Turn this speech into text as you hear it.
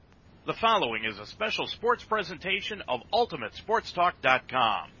The following is a special sports presentation of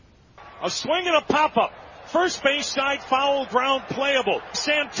UltimateSportsTalk.com. A swing and a pop-up. First base side foul ground playable.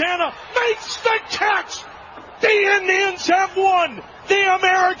 Santana makes the catch! The Indians have won the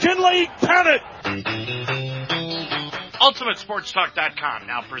American League pennant! UltimateSportsTalk.com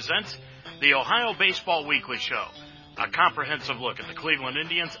now presents the Ohio Baseball Weekly Show, a comprehensive look at the Cleveland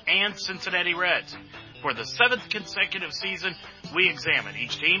Indians and Cincinnati Reds. For the seventh consecutive season, we examine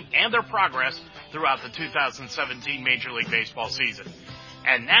each team and their progress throughout the 2017 Major League Baseball season.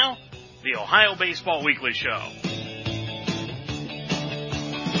 And now, the Ohio Baseball Weekly Show.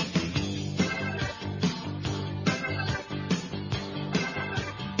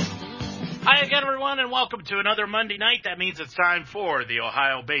 Hi again, everyone, and welcome to another Monday night. That means it's time for the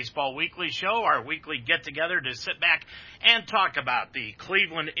Ohio Baseball Weekly Show, our weekly get-together to sit back and talk about the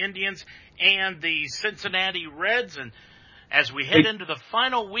Cleveland Indians and the Cincinnati Reds. And as we head into the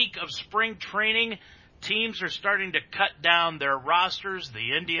final week of spring training, teams are starting to cut down their rosters.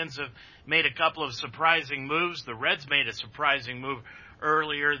 The Indians have made a couple of surprising moves. The Reds made a surprising move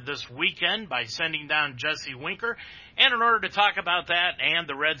earlier this weekend by sending down Jesse Winker. And in order to talk about that and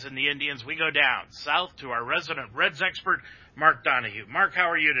the Reds and the Indians, we go down south to our resident Reds expert, Mark Donahue. Mark,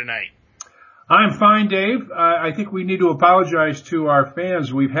 how are you tonight? I'm fine, Dave. I think we need to apologize to our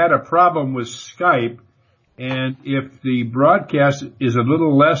fans. We've had a problem with Skype, and if the broadcast is a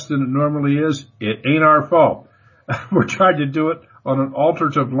little less than it normally is, it ain't our fault. We're trying to do it on an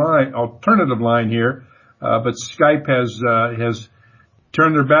alternative line here, but Skype has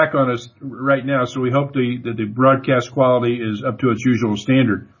turned their back on us right now, so we hope that the broadcast quality is up to its usual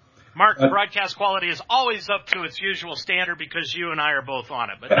standard. Mark, the broadcast quality is always up to its usual standard because you and I are both on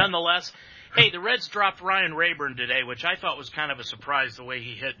it. But nonetheless, hey, the Reds dropped Ryan Raburn today, which I thought was kind of a surprise the way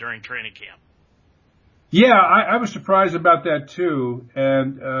he hit during training camp. Yeah, I was surprised about that too.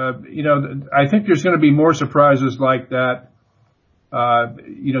 And, I think there's going to be more surprises like that,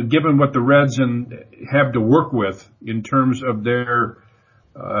 given what the Reds have to work with in terms of their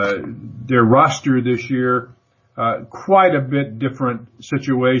roster this year. Quite a bit different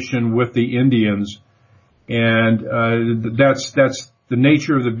situation with the Indians. And, that's the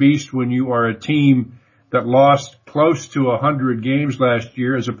nature of the beast when you are a team that lost close to 100 games last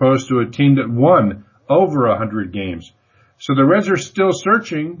year as opposed to a team that won over 100 games. So the Reds are still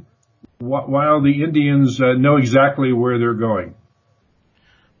searching while the Indians know exactly where they're going.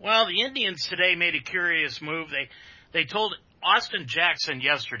 Well, the Indians today made a curious move. They told Austin Jackson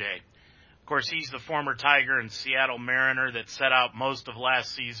yesterday, of course, he's the former Tiger and Seattle Mariner that set out most of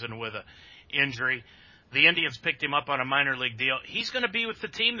last season with an injury. The Indians picked him up on a minor league deal. He's going to be with the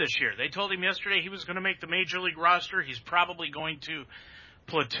team this year. They told him yesterday he was going to make the major league roster. He's probably going to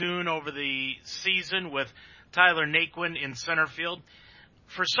platoon over the season with Tyler Naquin in center field.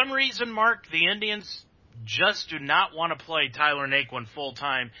 For some reason, Mark, the Indians just do not want to play Tyler Naquin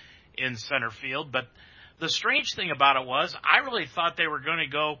full-time in center field. But the strange thing about it was I really thought they were going to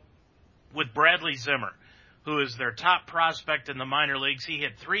go with Bradley Zimmer, who is their top prospect in the minor leagues. He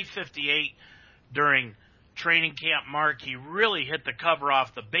hit .358 during training camp, Mark. He really hit the cover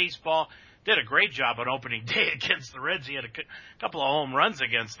off the baseball. Did a great job on opening day against the Reds. He had a couple of home runs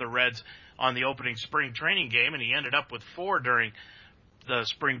against the Reds on the opening spring training game, and he ended up with 4 during the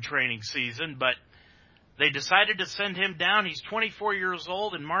spring training season. But they decided to send him down. He's 24 years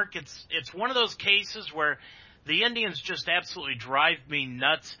old, and Mark, it's one of those cases where the Indians just absolutely drive me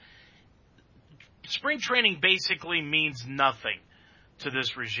nuts. Spring training basically means nothing to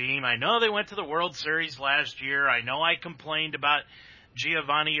this regime. I know they went to the World Series last year. I know I complained about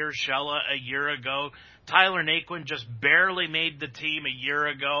Giovanni Urshela a year ago. Tyler Naquin just barely made the team a year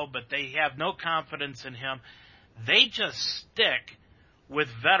ago, but they have no confidence in him. They just stick with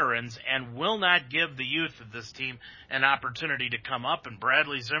veterans and will not give the youth of this team an opportunity to come up, and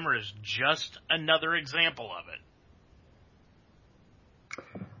Bradley Zimmer is just another example of it.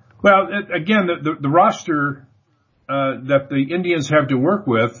 Well, again, the roster that the Indians have to work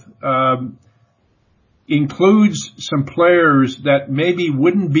with includes some players that maybe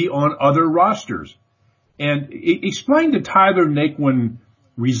wouldn't be on other rosters. And explain the Tyler Naquin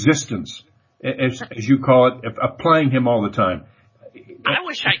resistance, as you call it, of playing him all the time. I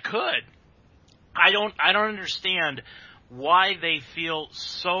wish I could. I don't understand why they feel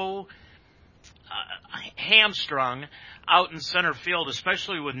so hamstrung out in center field,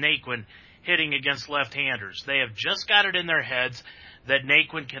 especially with Naquin hitting against left-handers. They have just got it in their heads that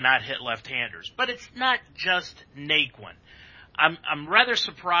Naquin cannot hit left-handers. But it's not just Naquin. I'm rather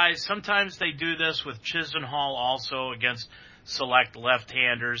surprised. Sometimes they do this with Chisenhall also against select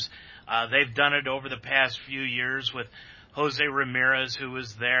left-handers. They've done it over the past few years with Jose Ramirez, who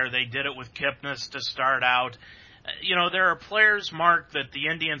was there. They did it with Kipnis to start out. There are players, Mark, that the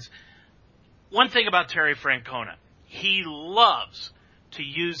Indians... One thing about Terry Francona, he loves to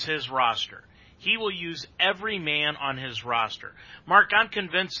use his roster. He will use every man on his roster. Mark, I'm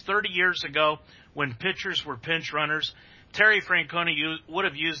convinced 30 years ago, when pitchers were pinch runners, Terry Francona would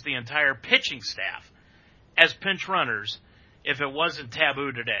have used the entire pitching staff as pinch runners if it wasn't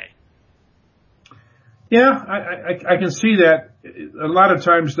taboo today. Yeah, I can see that. A lot of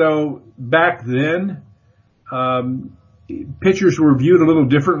times, though, back then, pitchers were viewed a little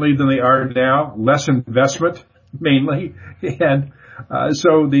differently than they are now. Less investment, mainly, and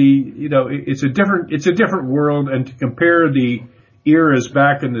so it's a different world. And to compare the eras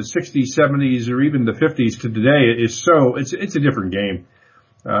back in the 60s, 70s, or even the 50s to today it's a different game.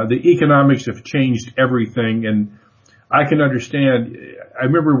 The economics have changed everything, and I can understand. I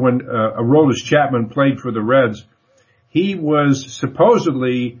remember when Aroldis Chapman played for the Reds, he was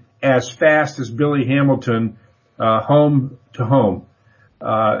supposedly as fast as Billy Hamilton, home to home,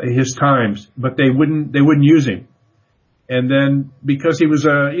 his times, but they wouldn't use him. And then because he was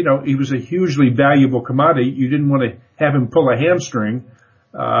a hugely valuable commodity, you didn't want to have him pull a hamstring,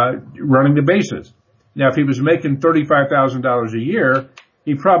 running the bases. Now, if he was making $35,000 a year,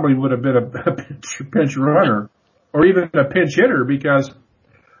 he probably would have been a pinch runner or even a pinch hitter, because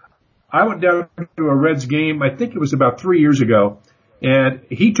I went down to a Reds game, I think it was about 3 years ago, and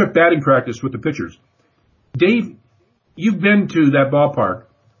he took batting practice with the pitchers. Dave, you've been to that ballpark.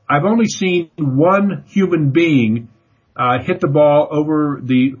 I've only seen one human being hit the ball over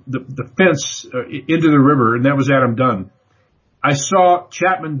the fence into the river, and that was Adam Dunn. I saw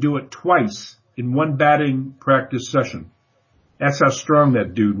Chapman do it twice in one batting practice session. That's how strong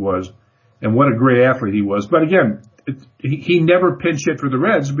that dude was, and what a great athlete he was. But again, he never pinch hit for the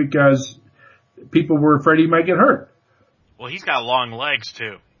Reds because people were afraid he might get hurt. Well, he's got long legs,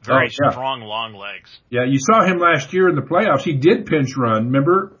 too. Very strong, long legs. Yeah, you saw him last year in the playoffs. He did pinch run,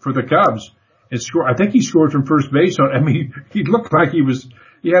 remember, for the Cubs. And score. I think he scored from first base. He looked like he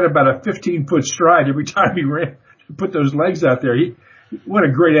had about a 15-foot stride every time he ran, put those legs out there. What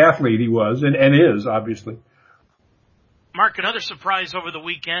a great athlete he was, and is, obviously. Mark, another surprise over the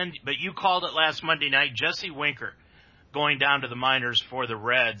weekend, but you called it last Monday night, Jesse Winker going down to the minors for the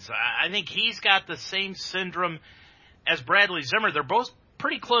Reds. I think he's got the same syndrome as Bradley Zimmer. They're both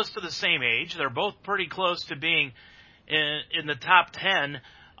pretty close to the same age. They're both pretty close to being in the top 10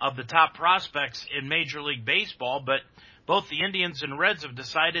 of the top prospects in Major League Baseball, but both the Indians and Reds have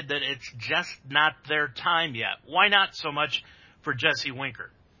decided that it's just not their time yet. Why not so much for Jesse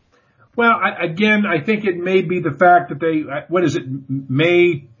Winker? Well, I think it may be the fact that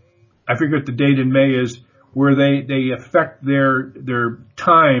May, I forget what the date in May is, where they affect their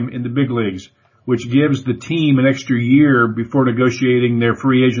time in the big leagues, which gives the team an extra year before negotiating their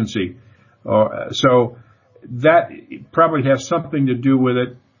free agency. So that probably has something to do with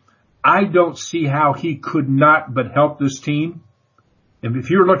it. I don't see how he could not but help this team. And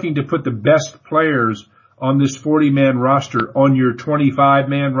if you're looking to put the best players on this 40-man roster on your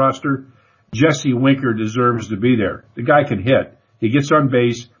 25-man roster, Jesse Winker deserves to be there. The guy can hit. He gets on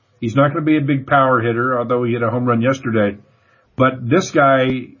base. He's not going to be a big power hitter, although he hit a home run yesterday. But this guy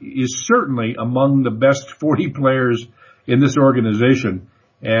is certainly among the best 40 players in this organization.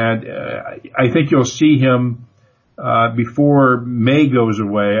 And I think you'll see him before May goes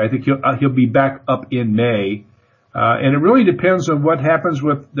away. I think he'll be back up in May. And it really depends on what happens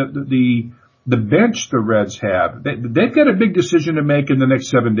with the bench the Reds have. They've got a big decision to make in the next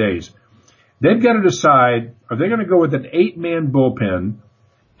 7 days. They've got to decide, are they going to go with an 8-man bullpen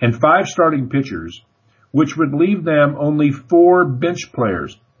and 5 starting pitchers, which would leave them only 4 bench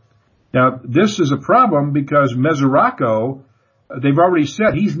players. Now, this is a problem because Mesoraco, they've already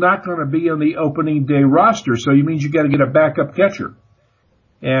said he's not going to be on the opening day roster, so it means you got to get a backup catcher.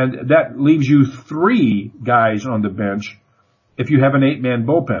 And that leaves you 3 guys on the bench if you have an 8-man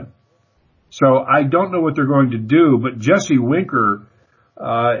bullpen. So I don't know what they're going to do, but Jesse Winker,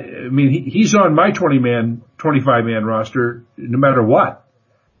 he's on my 25-man roster no matter what,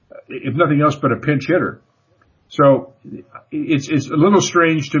 if nothing else but a pinch hitter. So it's a little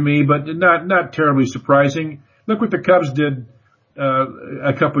strange to me, but not terribly surprising. Look what the Cubs did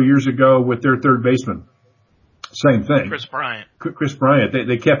a couple of years ago with their third baseman. Same thing. Chris Bryant.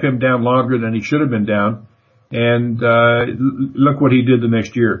 They kept him down longer than he should have been down, and look what he did the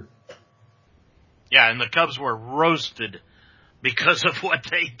next year. Yeah, and the Cubs were roasted because of what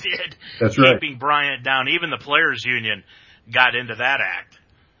they did. That's right. Keeping Bryant down. Even the Players Union got into that act.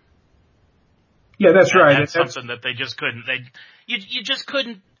 Yeah, that's right. That's something that they just couldn't. You just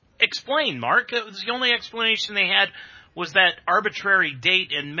couldn't explain, Mark. It was the only explanation they had was that arbitrary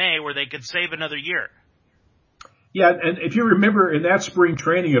date in May where they could save another year. Yeah, and if you remember in that spring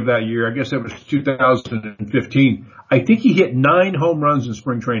training of that year, I guess it was 2015, I think he hit 9 home runs in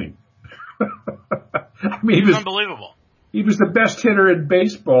spring training. I mean, he was unbelievable. He was the best hitter in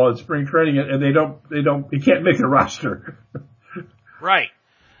baseball in spring training, and he can't make the roster. Right.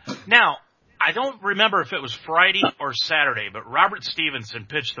 Now, I don't remember if it was Friday or Saturday, but Robert Stevenson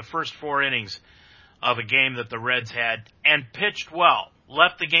pitched the first 4 innings of a game that the Reds had and pitched well.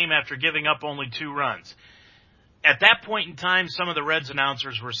 Left the game after giving up only 2 runs. At that point in time, some of the Reds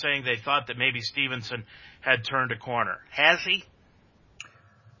announcers were saying they thought that maybe Stevenson had turned a corner. Has he?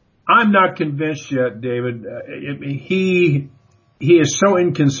 I'm not convinced yet, David. He is so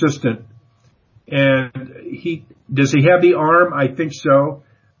inconsistent. And does he have the arm? I think so.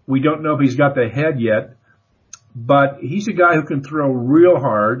 We don't know if he's got the head yet. But he's a guy who can throw real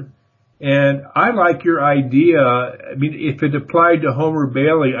hard. And I like your idea. I mean, if it applied to Homer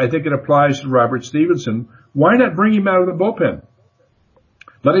Bailey, I think it applies to Robert Stevenson. Why not bring him out of the bullpen?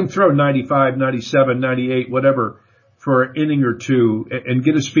 Let him throw 95, 97, 98, whatever, for an inning or two and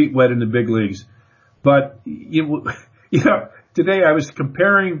get his feet wet in the big leagues. But, today I was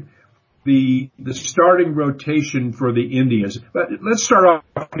comparing the starting rotation for the Indians. But let's start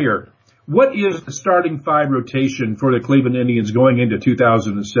off here. What is the starting 5 rotation for the Cleveland Indians going into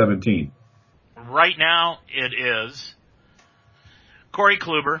 2017? Right now it is Corey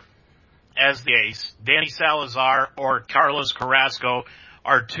Kluber as the ace, Danny Salazar or Carlos Carrasco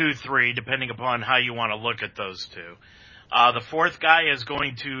are 2-3, depending upon how you want to look at those two. The fourth guy is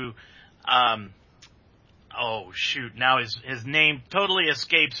going to, now his name totally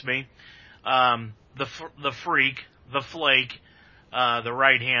escapes me. The freak, the flake, the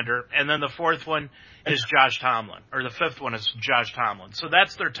right-hander, and then the fourth one is Josh Tomlin, or the fifth one is Josh Tomlin. So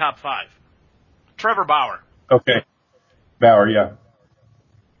that's their top 5. Trevor Bauer. Okay. Bauer, yeah.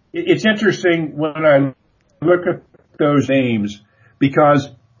 It's interesting when I look at those names because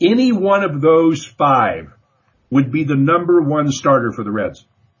any one of those 5 would be the number 1 starter for the Reds.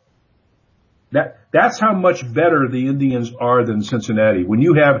 That's how much better the Indians are than Cincinnati. When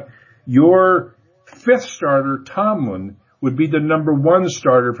you have your 5th starter, Tomlin, would be the number 1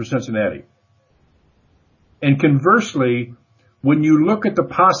 starter for Cincinnati. And conversely, when you look at the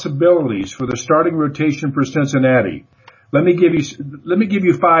possibilities for the starting rotation for Cincinnati, let me give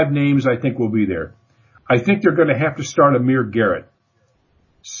you 5 names I think will be there. I think they're going to have to start Amir Garrett.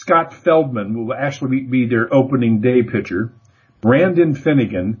 Scott Feldman will actually be their opening day pitcher. Brandon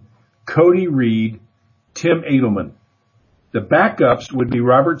Finnegan, Cody Reed, Tim Edelman. The backups would be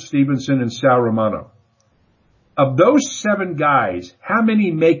Robert Stevenson and Sal Romano. Of those 7 guys, how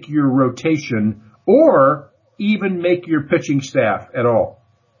many make your rotation or even make your pitching staff at all?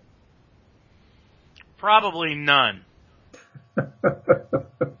 Probably none.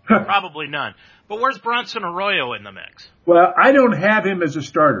 Probably none. But where's Bronson Arroyo in the mix? Well, I don't have him as a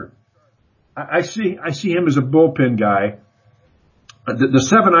starter. I see him as a bullpen guy. The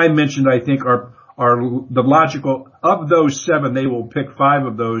 7 I mentioned, I think, are the logical. Of those 7, they will pick 5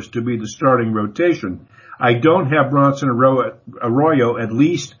 of those to be the starting rotation. I don't have Bronson Arroyo, at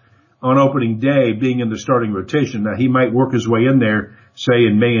least on opening day, being in the starting rotation. Now, he might work his way in there, say,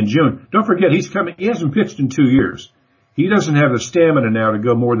 in May and June. Don't forget, he hasn't pitched in 2 years. He doesn't have the stamina now to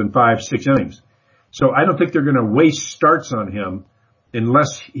go more than 5-6 innings. So I don't think they're going to waste starts on him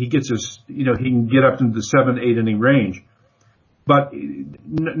unless he gets he can get up into the 7-8 inning range. But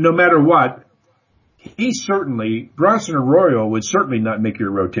no matter what, Bronson Arroyo would certainly not make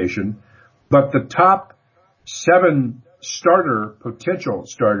your rotation, but the top 7 potential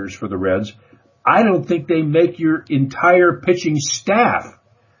starters for the Reds, I don't think they make your entire pitching staff.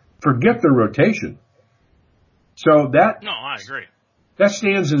 Forget the rotation. So I agree. That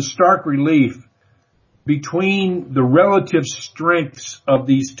stands in stark relief between the relative strengths of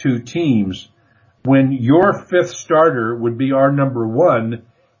these 2 teams when your 5th starter would be our number 1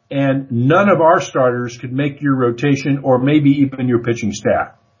 and none of our starters could make your rotation or maybe even your pitching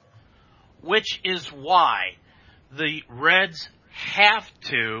staff. Which is why the Reds have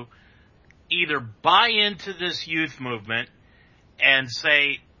to either buy into this youth movement and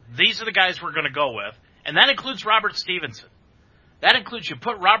say, these are the guys we're going to go with, and that includes Robert Stevenson. That includes you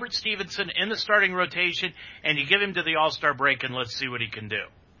put Robert Stevenson in the starting rotation and you give him to the All-Star break and let's see what he can do.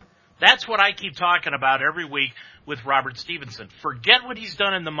 That's what I keep talking about every week with Robert Stevenson. Forget what he's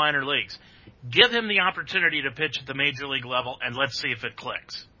done in the minor leagues. Give him the opportunity to pitch at the major league level and let's see if it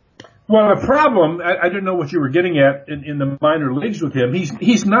clicks. Well, the problem, I don't know what you were getting at in the minor leagues with him.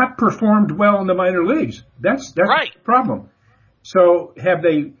 He's not performed well in the minor leagues. That's right. The problem. So have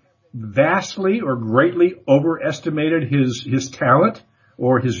they vastly or greatly overestimated his talent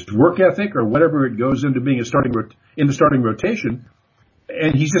or his work ethic or whatever it goes into being in the starting rotation,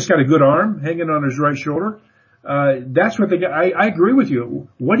 and he's just got a good arm hanging on his right shoulder. That's what they got. I agree with you.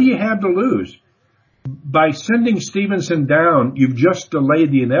 What do you have to lose? By sending Stevenson down, you've just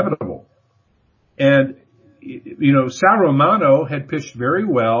delayed the inevitable. And, Sal Romano had pitched very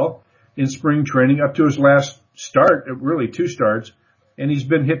well in spring training up to his last start, really 2 starts, and he's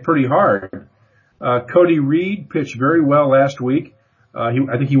been hit pretty hard. Cody Reed pitched very well last week. I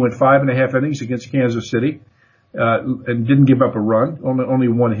think he went 5.5 innings against Kansas City, and didn't give up a run, only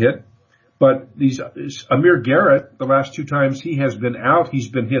 1 hit. But Amir Garrett, the last 2 times he has been out, he's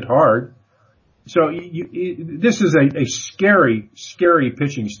been hit hard. So this is a scary, scary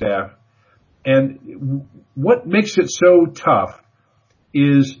pitching staff. And what makes it so tough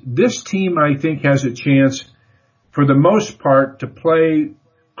is this team, I think, has a chance, for the most part, to play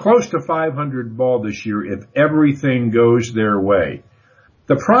close to 500 ball this year if everything goes their way.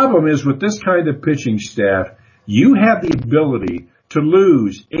 The problem is with this kind of pitching staff, you have the ability to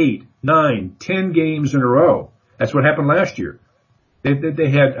lose 8, 9, 10 games in a row. That's what happened last year. I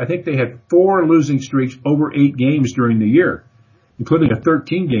think they had 4 losing streaks over 8 games during the year, including a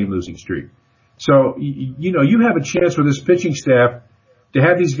 13-game losing streak. So, you have a chance with this pitching staff to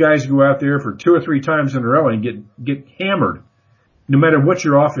have these guys go out there for 2 or 3 times in a row and get hammered, no matter what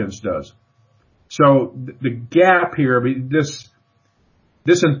your offense does. So the gap here, this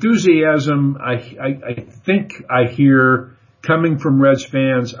enthusiasm, I think I hear coming from Reds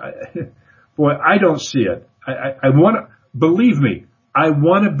fans. Boy, I don't see it. Believe me, I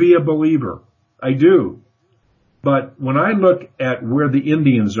want to be a believer. I do. But when I look at where the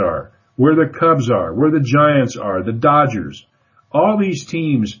Indians are, where the Cubs are, where the Giants are, the Dodgers, all these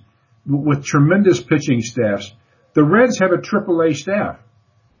teams with tremendous pitching staffs, the Reds have a AAA staff.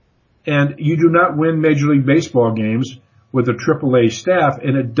 And you do not win Major League Baseball games with a AAA staff,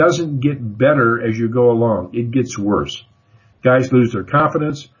 and it doesn't get better as you go along. It gets worse. Guys lose their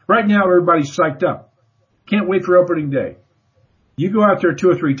confidence. Right now, everybody's psyched up. Can't wait for opening day. You go out there 2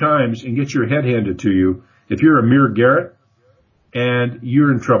 or 3 times and get your head handed to you if you're Amir Garrett, and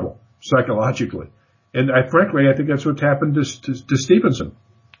you're in trouble psychologically. And frankly, I think that's what's happened to Stevenson.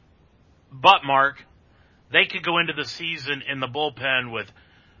 But, Mark, they could go into the season in the bullpen with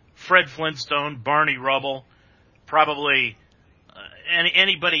Fred Flintstone, Barney Rubble, probably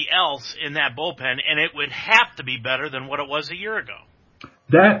anybody else in that bullpen, and it would have to be better than what it was a year ago.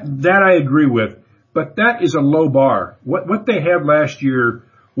 That I agree with, but that is a low bar. What they had last year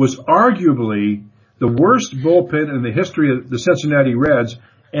was arguably the worst bullpen in the history of the Cincinnati Reds,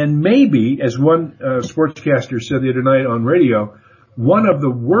 and maybe, as one sportscaster said the other night on radio, one of the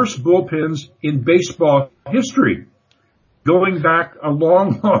worst bullpens in baseball history, going back a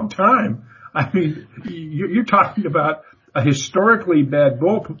long, long time. I mean, you're talking about a historically bad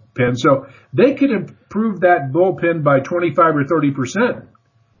bullpen, so they could improve that bullpen by 25 or 30%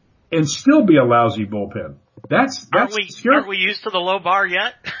 and still be a lousy bullpen. That's scary. Aren't we used to the low bar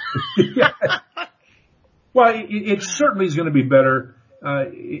yet? Yeah. Well, it certainly is going to be better.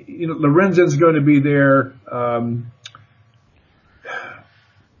 Lorenzen's going to be there.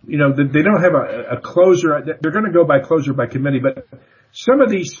 They don't have a closer. They're going to go by closer by committee, but some of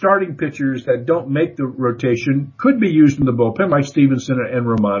these starting pitchers that don't make the rotation could be used in the bullpen, like Stevenson and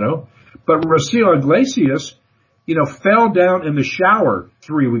Romano. But Raciel Iglesias, fell down in the shower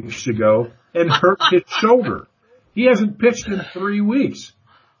 3 weeks ago and hurt his shoulder. He hasn't pitched in 3 weeks.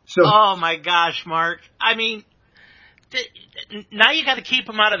 So, oh my gosh, Mark. I mean, now you got to keep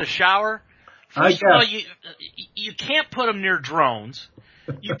him out of the shower. First of all, you can't put him near drones.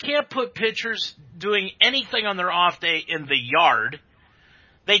 You can't put pitchers doing anything on their off day in the yard.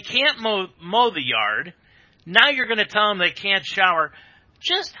 They can't mow the yard. Now you're going to tell them they can't shower.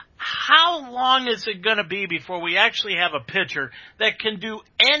 Just how long is it going to be before we actually have a pitcher that can do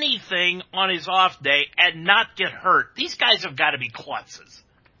anything on his off day and not get hurt? These guys have got to be klutzes.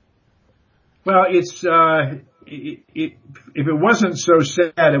 Well, it's if it wasn't so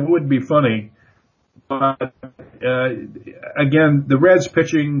sad, it would be funny. But again, the Reds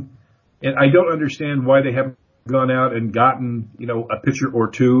pitching, and I don't understand why they haven't gone out and gotten a pitcher or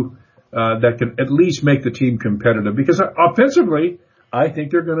two that can at least make the team competitive. Because offensively, I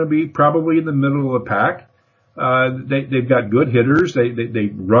think they're going to be probably in the middle of the pack. They've got good hitters. They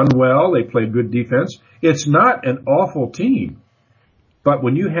run well. They play good defense. It's not an awful team. But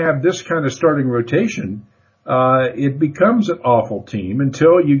when you have this kind of starting rotation, it becomes an awful team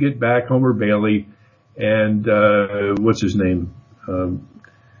until you get back Homer Bailey and what's his name?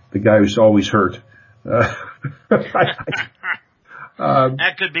 The guy who's always hurt.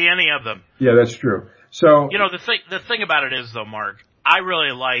 That could be any of them. Yeah, that's true. So, the thing about it is, though, Mark, I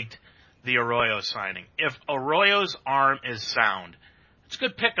really liked the Arroyo signing. If Arroyo's arm is sound, it's a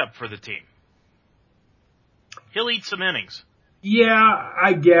good pickup for the team. He'll eat some innings. yeah,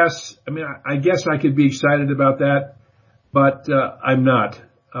 I guess. I mean, I guess I could be excited about that, but I'm not.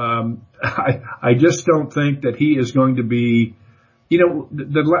 I just don't think that he is going to be.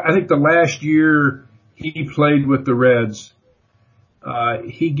 I think the last year he played with the Reds,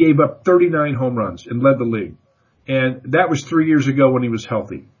 he gave up 39 home runs and led the league, and that was 3 years ago when he was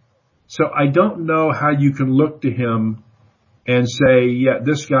healthy. So I don't know how you can look to him and say, yeah,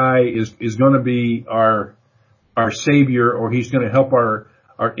 this guy is going to be our savior, or he's going to help our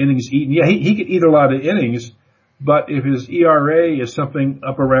innings eaten. Yeah, he could eat a lot of innings, but if his ERA is something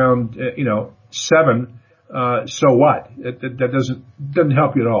up around 7, so what? That doesn't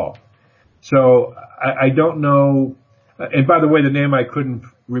help you at all. So I don't know. And by the way, the name I couldn't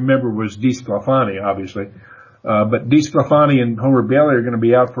remember was DeSclafani, obviously. But DeSclafani and Homer Bailey are going to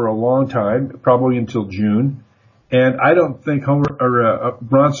be out for a long time, probably until June. And I don't think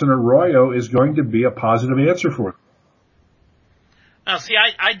Bronson Arroyo is going to be a positive answer for it. Now, see,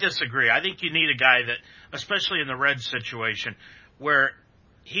 I disagree. I think you need a guy that, especially in the Reds situation, where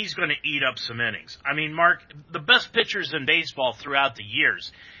he's going to eat up some innings. I mean, Mark, the best pitchers in baseball throughout the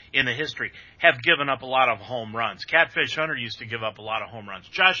years in the history have given up a lot of home runs. Catfish Hunter used to give up a lot of home runs.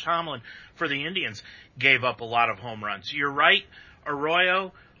 Josh Tomlin for the Indians gave up a lot of home runs. You're right,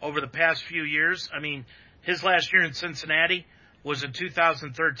 Arroyo, over the past few years, I mean, his last year in Cincinnati was in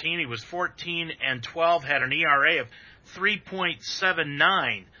 2013. He was 14-12, had an ERA of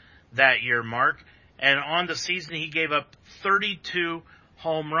 3.79 that year, Mark. And on the season, he gave up 32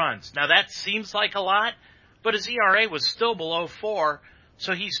 home runs. Now, that seems like a lot, but his ERA was still below 4,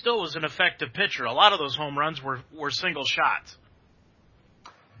 so he still was an effective pitcher. A lot of those home runs were single shots.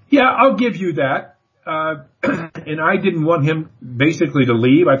 Yeah, I'll give you that. And I didn't want him basically to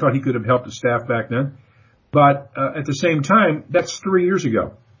leave. I thought he could have helped the staff back then. But at the same time, that's 3 years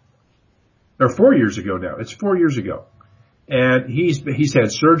ago. Or 4 years ago now. It's 4 years ago. And he's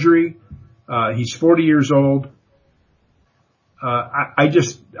had surgery. He's 40 years old. I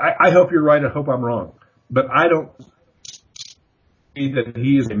hope you're right. I hope I'm wrong. But I don't see that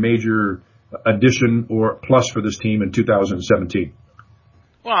he is a major addition or plus for this team in 2017.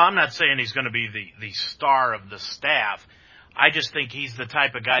 Well, I'm not saying he's going to be the star of the staff. I just think he's the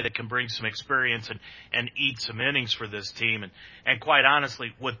type of guy that can bring some experience and eat some innings for this team. And quite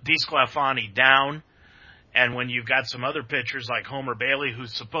honestly, with DeSclafani down, and when you've got some other pitchers like Homer Bailey,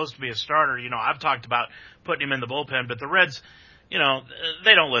 who's supposed to be a starter, I've talked about putting him in the bullpen, but the Reds,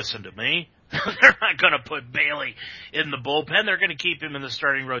 they don't listen to me. They're not going to put Bailey in the bullpen. They're going to keep him in the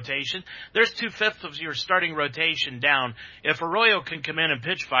starting rotation. There's 2/5 of your starting rotation down. If Arroyo can come in and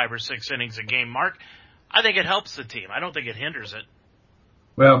pitch 5 or 6 innings a game, Mark, I think it helps the team. I don't think it hinders it.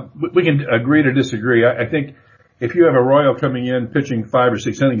 Well, we can agree to disagree. I think if you have Arroyo coming in pitching 5 or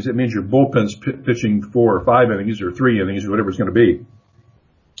 6 innings, it means your bullpen's pitching 4 or 5 innings or 3 innings or whatever it's going to be.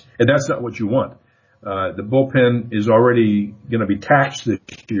 And that's not what you want. The bullpen is already going to be taxed this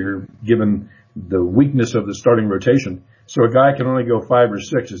year given the weakness of the starting rotation. So a guy can only go 5 or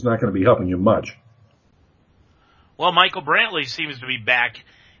 6 is not going to be helping you much. Well, Michael Brantley seems to be back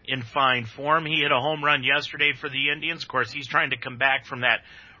in fine form. He hit a home run yesterday for the Indians. Of course, he's trying to come back from that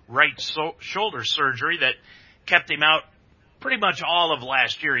right shoulder surgery that kept him out pretty much all of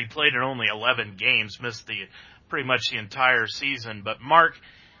last year. He played in only 11 games, missed pretty much the entire season. But Mark,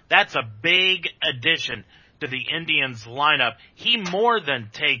 that's a big addition to the Indians lineup. He more than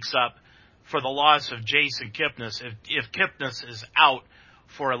takes up for the loss of Jason Kipnis if Kipnis is out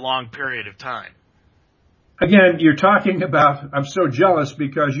for a long period of time. Again, you're talking about, I'm so jealous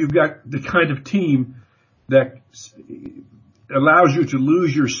because you've got the kind of team that allows you to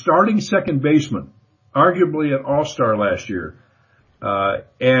lose your starting second baseman, arguably an all-star last year,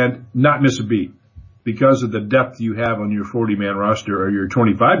 and not miss a beat because of the depth you have on your 40-man roster or your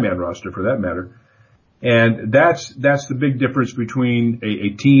 25-man roster for that matter. And that's the big difference between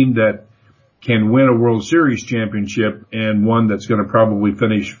a team that can win a World Series championship and one that's going to probably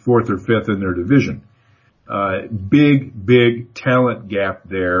finish 4th or 5th in their division. Big talent gap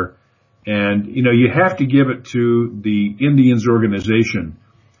there. And, you have to give it to the Indians organization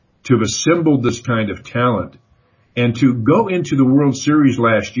to have assembled this kind of talent and to go into the World Series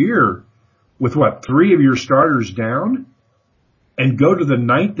last year with 3 of your starters down and go to the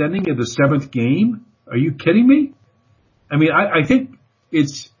 9th inning of the 7th game. Are you kidding me? I mean, I think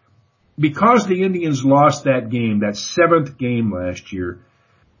it's because the Indians lost that game, that 7th game last year,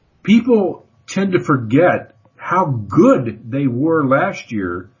 people tend to forget how good they were last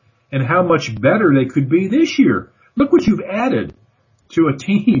year and how much better they could be this year. Look what you've added to a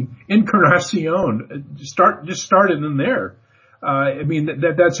team, Encarnacion. Just start it in there.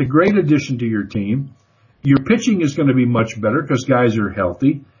 That's a great addition to your team. Your pitching is going to be much better because guys are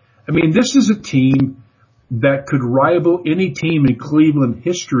healthy. This is a team that could rival any team in Cleveland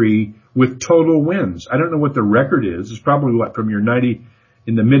history with total wins. I don't know what the record is. It's probably from your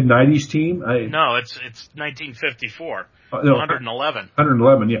in the mid-90s team? No, it's 1954. 111.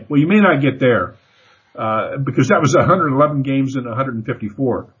 111, yeah. Well, you may not get there, because that was 111 games and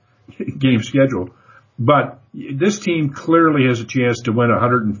 154 game schedule. But this team clearly has a chance to win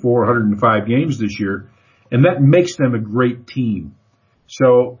 104, 105 games this year, and that makes them a great team.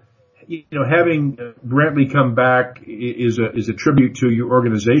 So, having Brantley come back is a tribute to your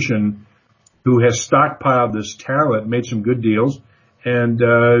organization, who has stockpiled this talent, made some good deals, and,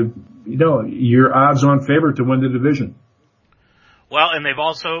 you're odds-on favorite to win the division. Well, and they've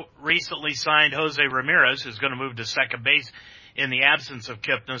also recently signed Jose Ramirez, who's going to move to second base in the absence of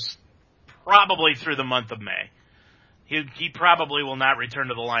Kipnis, probably through the month of May. He probably will not return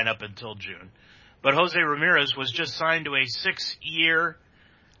to the lineup until June. But Jose Ramirez was just signed to a 6-year,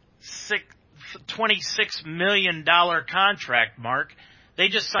 $26 million contract, Mark. They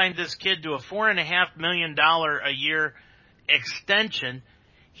just signed this kid to a $4.5 million a year extension.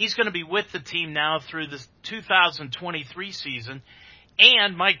 He's going to be with the team now through the 2023 season.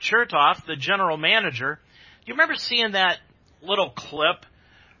 And Mike Chertoff, the general manager, you remember seeing that little clip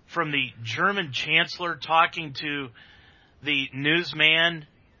from the German chancellor talking to the newsman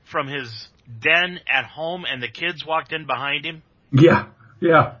from his den at home, and the kids walked in behind him? Yeah.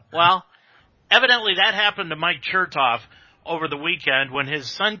 Well, evidently that happened to Mike Chertoff over the weekend when his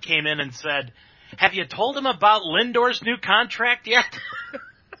son came in and said, "Have you told him about Lindor's new contract yet?"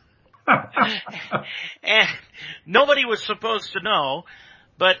 And nobody was supposed to know,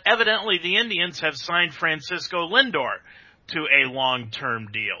 but evidently the Indians have signed Francisco Lindor to a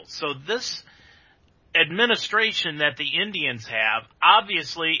long-term deal. So this administration that the Indians have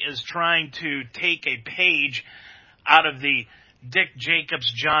obviously is trying to take a page out of the Dick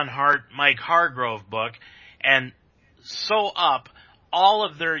Jacobs, John Hart, Mike Hargrove book and sew up all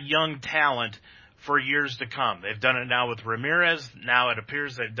of their young talent for years to come. They've done it now with Ramirez. Now it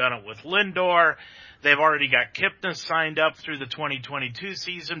appears they've done it with Lindor. They've already got Kipnis signed up through the 2022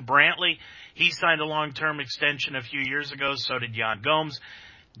 season. Brantley, he signed a long-term extension a few years ago. So did Yan Gomes.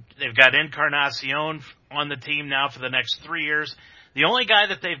 They've got Encarnacion on the team now for the next 3 years. The only guy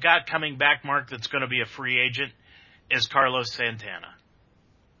that they've got coming back, Mark, that's going to be a free agent is Carlos Santana.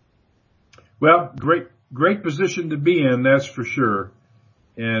 Well, great position to be in, that's for sure.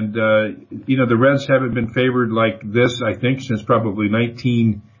 And, the Reds haven't been favored like this, I think, since probably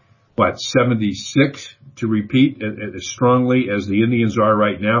 76 to repeat as strongly as the Indians are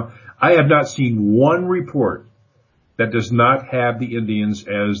right now. I have not seen one report that does not have the Indians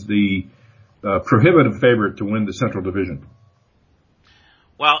as the prohibitive favorite to win the Central Division.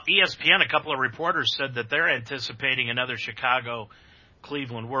 Well, ESPN, a couple of reporters said that they're anticipating another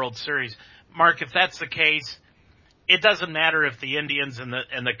Chicago-Cleveland World Series. Mark, if that's the case, it doesn't matter if the Indians and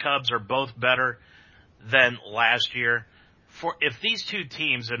the Cubs are both better than last year. If these two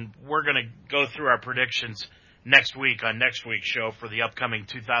teams, and we're going to go through our predictions next week on next week's show for the upcoming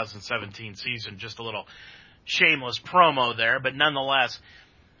 2017 season, just a little shameless promo there, but nonetheless,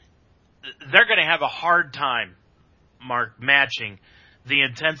 they're going to have a hard time, Mark, matching the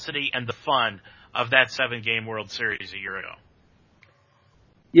intensity and the fun of that 7-game World Series a year ago.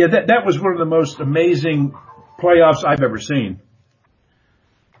 Yeah, that was one of the most amazing playoffs I've ever seen.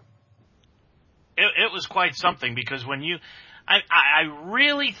 It was quite something because I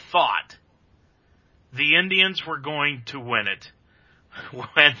really thought the Indians were going to win it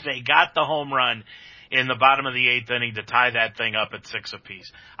when they got the home run in the bottom of the 8th inning to tie that thing up at 6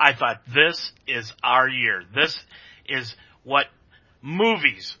 apiece. I thought, this is our year. This is what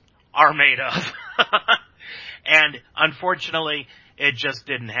movies are made of. And unfortunately, it just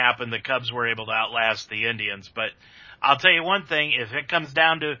didn't happen. The Cubs were able to outlast the Indians. But I'll tell you one thing, if it comes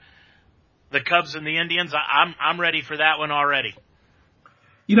down to the Cubs and the Indians, I'm ready for that one already.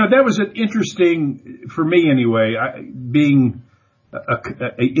 That was an interesting, for me anyway, being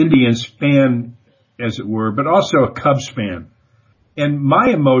a Indians fan, as it were, but also a Cubs fan. And my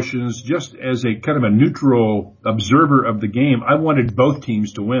emotions, just as a kind of a neutral observer of the game, I wanted both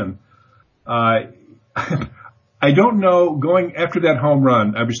teams to win. I don't know, going after that home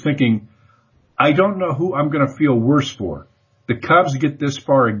run, I was thinking, I don't know who I'm going to feel worse for. The Cubs get this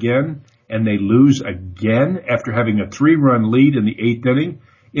far again, and they lose again after having a 3-run lead in the 8th inning,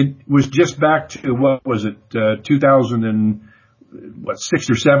 it was just back to, what was it, 2006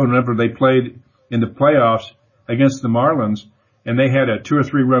 or 7, whenever they played in the playoffs against the Marlins, and they had a 2 or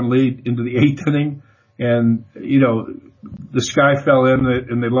 3 run lead into the 8th inning, and, the sky fell in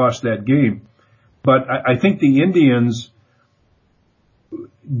and they lost that game. But I think the Indians,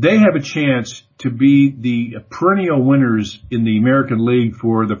 they have a chance to be the perennial winners in the American League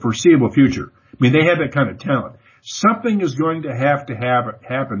for the foreseeable future. I mean, they have that kind of talent. Something is going to have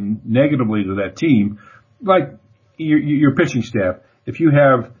happen negatively to that team, like your pitching staff. If you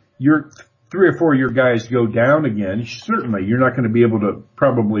have your 3 or 4 of your guys go down again, certainly you're not going to be able to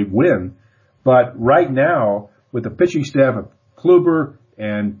probably win. But right now, with the pitching staff of Kluber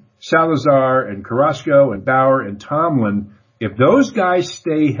and Salazar and Carrasco and Bauer and Tomlin, if those guys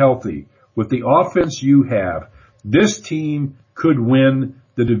stay healthy with the offense you have, this team could win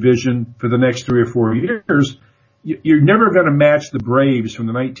the division for the next 3 or 4 years. You're never going to match the Braves from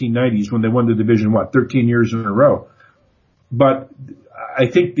the 1990s when they won the division, 13 years in a row. But I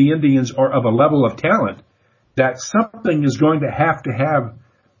think the Indians are of a level of talent that something is going to have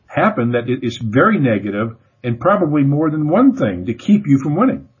happen that is very negative, and probably more than one thing to keep you from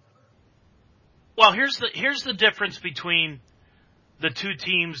winning. Well, here's the difference between the two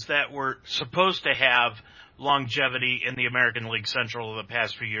teams that were supposed to have longevity in the American League Central over the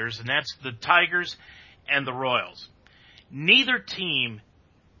past few years, and that's the Tigers and the Royals. Neither team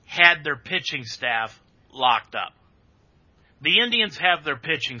had their pitching staff locked up. The Indians have their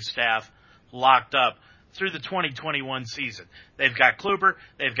pitching staff locked up through the 2021 season. They've got Kluber,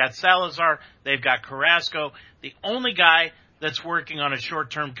 they've got Salazar, they've got Carrasco. The only guy that's working on a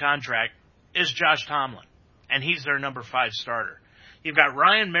short-term contract is Josh Tomlin, and he's their number 5 starter. You've got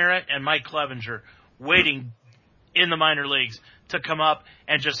Ryan Merritt and Mike Clevenger waiting in the minor leagues to come up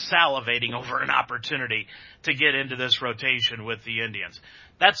and just salivating over an opportunity to get into this rotation with the Indians.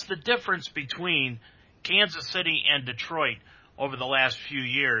 That's the difference between Kansas City and Detroit over the last few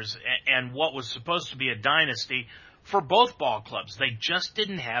years and what was supposed to be a dynasty for both ball clubs. They just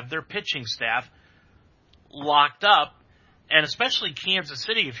didn't have their pitching staff locked up, and especially Kansas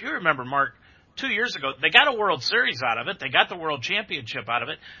City. If you remember, Mark, 2 years ago, they got a World Series out of it. They got the World Championship out of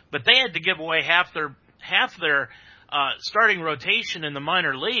it, but they had to give away half their starting rotation in the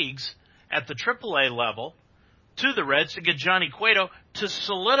minor leagues at the AAA level to the Reds to get Johnny Cueto to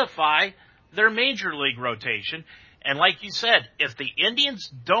solidify their major league rotation. And like you said, if the Indians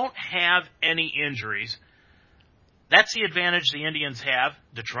don't have any injuries, that's the advantage the Indians have.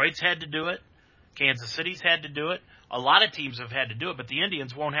 Detroit's had to do it. Kansas City's had to do it. A lot of teams have had to do it, but the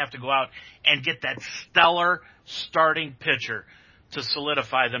Indians won't have to go out and get that stellar starting pitcher to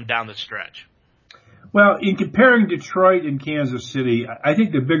solidify them down the stretch. Well, in comparing Detroit and Kansas City, I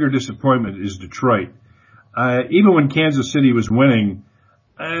think the bigger disappointment is Detroit. Even when Kansas City was winning,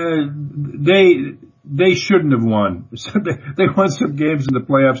 they shouldn't have won. They won some games in the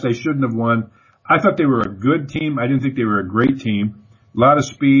playoffs they shouldn't have won. I thought they were a good team. I didn't think they were a great team. A lot of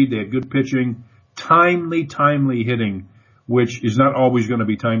speed. They had good pitching. Timely hitting, which is not always going to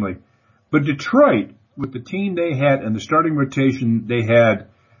be timely. But Detroit, with the team they had and the starting rotation they had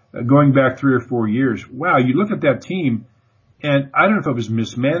going back 3 or 4 years, wow, you look at that team, and I don't know if it was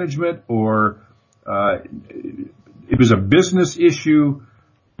mismanagement or it was a business issue,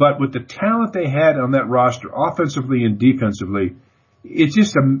 but with the talent they had on that roster, offensively and defensively, it's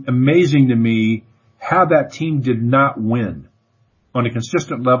just amazing to me how that team did not win on a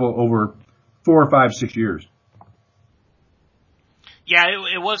consistent level over 4 or 5, 6 years. Yeah,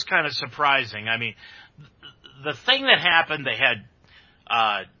 it was kind of surprising. I mean, the thing that happened, they had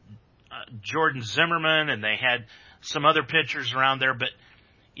Jordan Zimmerman and they had some other pitchers around there, but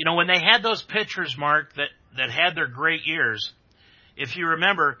when they had those pitchers, Mark, that had their great years, if you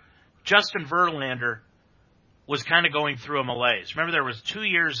remember, Justin Verlander was kind of going through a malaise. Remember, there was 2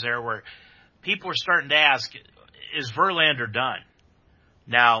 years there where people were starting to ask, is Verlander done?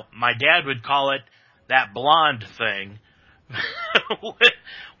 Now, my dad would call it that blonde thing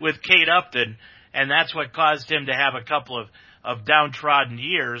with Kate Upton, and that's what caused him to have a couple of downtrodden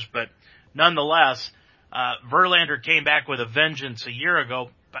years. But nonetheless, Verlander came back with a vengeance a year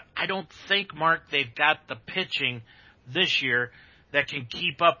ago. But I don't think, Mark, they've got the pitching this year that can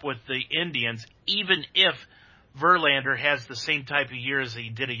keep up with the Indians, even if Verlander has the same type of year as he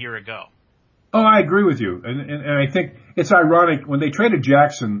did a year ago. Oh, I agree with you. And I think it's ironic when they traded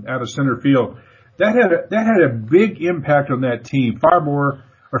Jackson out of center field, that had a big impact on that team, far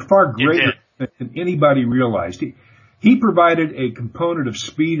greater than anybody realized. He provided a component of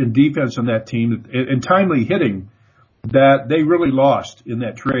speed and defense on that team and timely hitting that they really lost in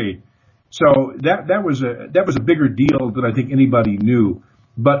that trade. So that was a bigger deal than I think anybody knew.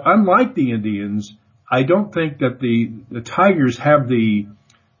 But unlike the Indians, I don't think that the Tigers have the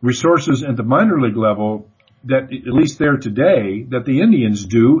resources at the minor league level that, at least there today, that the Indians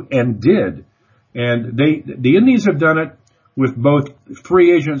do and did. And the Indians have done it with both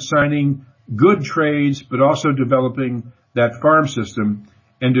free agent signing, good trades, but also developing that farm system.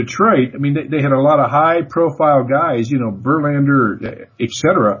 And Detroit, I mean, they had a lot of high profile guys, Verlander, et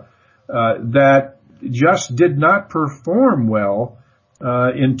cetera, that just did not perform well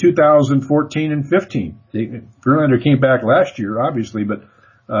in 2014 and 15. Verlander came back last year, obviously, but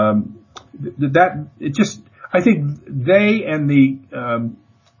I think they and the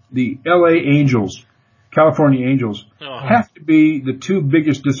LA Angels, California Angels, have to be the two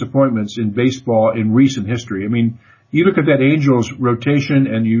biggest disappointments in baseball in recent history. I mean, you look at that Angels rotation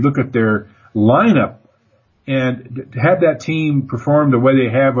and you look at their lineup, and to have that team perform the way they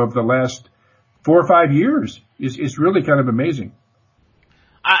have over the last 4 or 5 years is really kind of amazing.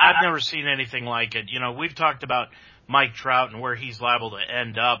 I've never seen anything like it. We've talked about Mike Trout and where he's liable to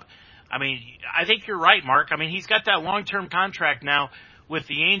end up. I mean, I think you're right, Mark. I mean, he's got that long-term contract now with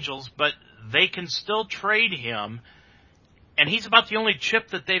the Angels, but they can still trade him, and he's about the only chip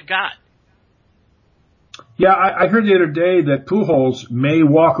that they've got. Yeah, I heard the other day that Pujols may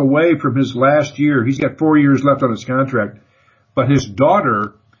walk away from his last year. He's got 4 years left on his contract, but his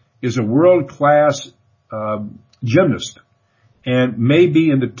daughter is a world-class gymnast and may be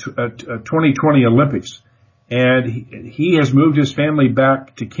in the 2020 Olympics. And he has moved his family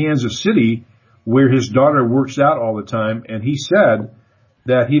back to Kansas City, where his daughter works out all the time. And he said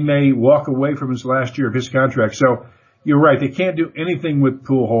that he may walk away from his last year of his contract. So you're right. They can't do anything with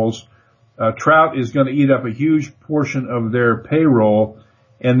Pujols. Trout is going to eat up a huge portion of their payroll,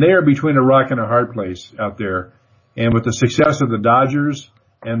 and they're between a rock and a hard place out there. And with the success of the Dodgers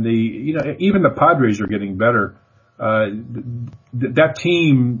and even the Padres are getting better. That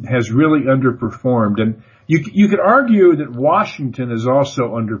team has really underperformed, and you could argue that Washington has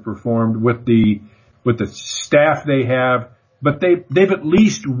also underperformed with the staff they have, but they've at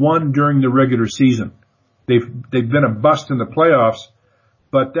least won during the regular season. They've been a bust in the playoffs,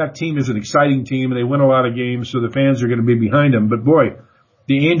 but that team is an exciting team and they win a lot of games, so the fans are going to be behind them. But boy,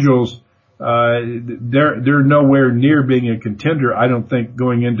 the Angels, they're nowhere near being a contender, I don't think,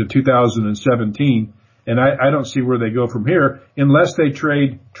 going into 2017. And I don't see where they go from here unless they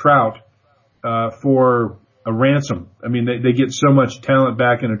trade Trout for a ransom. I mean, they get so much talent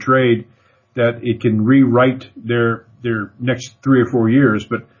back in a trade that it can rewrite their next 3 or 4 years.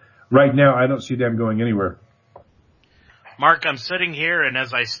 But right now, I don't see them going anywhere. Mark, I'm sitting here, and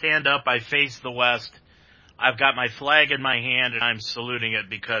as I stand up, I face the west. I've got my flag in my hand, and I'm saluting it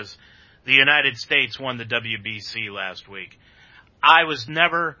because the United States won the WBC last week. I was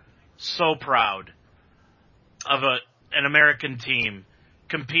never so proud of an American team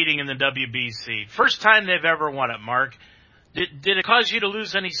competing in the WBC. First time they've ever won it, Mark. Did it cause you to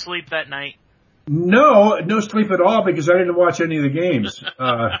lose any sleep that night? No sleep at all because I didn't watch any of the games.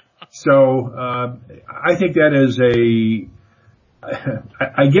 So I think that is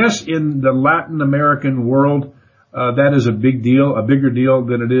I guess in the Latin American world, that is a big deal, a bigger deal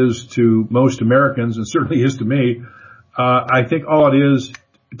than it is to most Americans, and certainly is to me. I think all it is,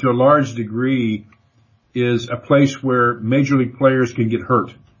 to a large degree, is a place where major league players can get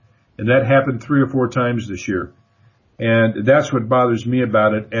hurt. And that happened 3 or 4 times this year. And that's what bothers me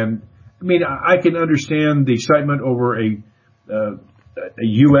about it. And I mean, I can understand the excitement over a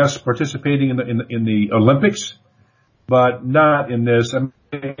U.S. participating in the Olympics, but not in this. I mean,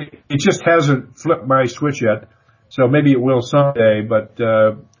 it just hasn't flipped my switch yet. So maybe it will someday, but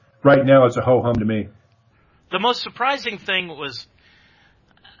right now it's a ho-hum to me. The most surprising thing was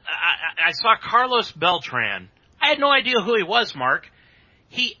I saw Carlos Beltran. I had no idea who he was, Mark.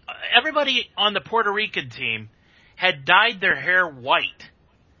 Everybody on the Puerto Rican team had dyed their hair white,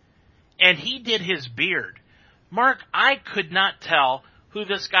 and he did his beard. Mark, I could not tell who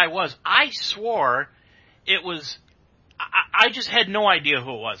this guy was. I swore it was I just had no idea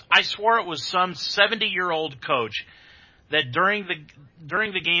who it was. I swore it was some 70-year-old coach that during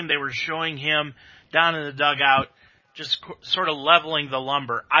the game they were showing him down in the dugout just sort of leveling the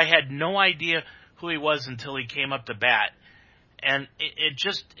lumber. I had no idea who he was until he came up to bat. And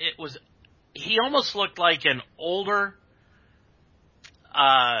he almost looked like an older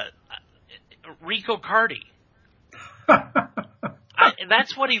Rico Cardi.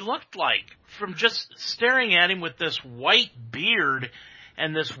 That's what he looked like from just staring at him with this white beard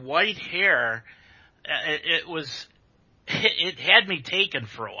and this white hair. It had me taken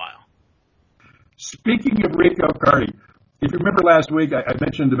for a while. Speaking of Rico Cardi, if you remember last week, I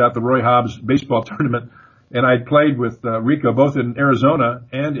mentioned about the Roy Hobbs baseball tournament, And I played with Rico both in Arizona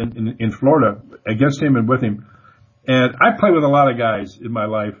and in Florida against him and with him. And I played with a lot of guys in my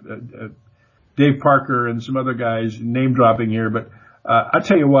life, Dave Parker and some other guys, name dropping here. But I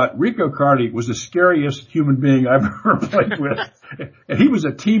tell you what, Rico Carty was the scariest human being I've ever played with. And he was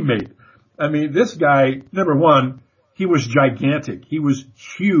a teammate. I mean, this guy, number one, he was gigantic. He was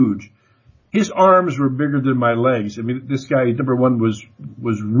huge. His arms were bigger than my legs. I mean, this guy, number one,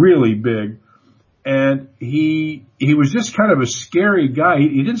 was really big. And he was just kind of a scary guy.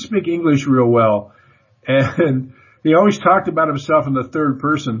 He didn't speak English real well. And he always talked about himself in the third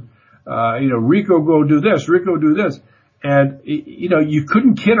person. Rico go do this, Rico do this. And, you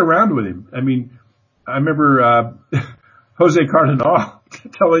couldn't kid around with him. I mean, I remember, Jose Cardinal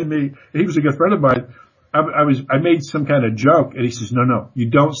telling me, he was a good friend of mine. I made some kind of joke and he says, no, you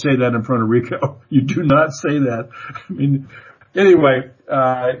don't say that in front of Rico. You do not say that. I mean, anyway,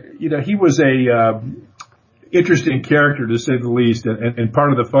 he was a, interesting character to say the least. And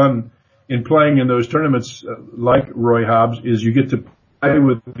part of the fun in playing in those tournaments, like Roy Hobbs, is you get to play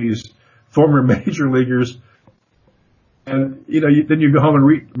with these former major leaguers. And, then you go home and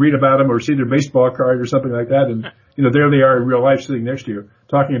read about them or see their baseball card or something like that. And, there they are in real life sitting next to you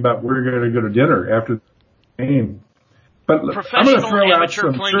talking about we're going to go to dinner after the game. But professional,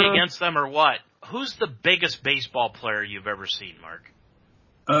 amateur playing against them or what? Who's the biggest baseball player you've ever seen, Mark?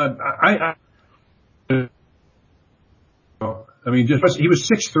 I mean, he was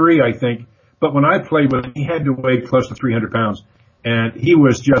 6'3", I think. But when I played with him, he had to weigh close to 300 pounds. And he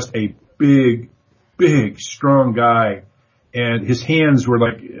was just a big, strong guy. And his hands were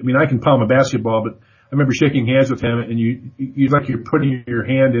like, I mean, I can palm a basketball, but I remember shaking hands with him and you like you're putting your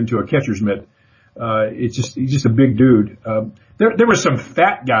hand into a catcher's mitt. He's just a big dude. There were some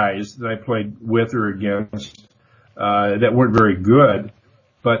fat guys that I played with or against, that weren't very good,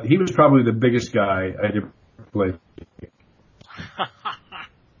 but he was probably the biggest guy I ever played.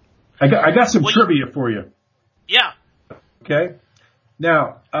 I got some trivia for you. Yeah. Okay.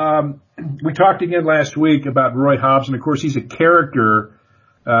 Now, we talked again last week about Roy Hobbs, and of course he's a character,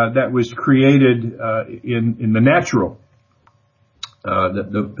 that was created, in The Natural,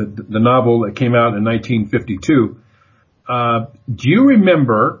 the novel that came out in 1952. Do you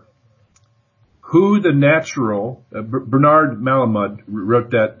remember who The Natural, Bernard Malamud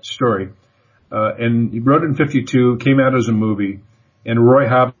wrote that story, and he wrote it in 52, came out as a movie, and Roy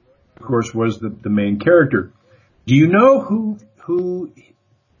Hobbs, of course, was the main character. Do you know who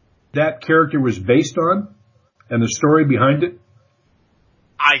that character was based on and the story behind it?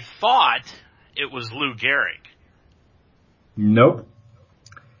 I thought it was Lou Gehrig. Nope.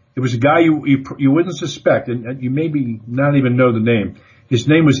 It was a guy you wouldn't suspect, and you maybe not even know the name. His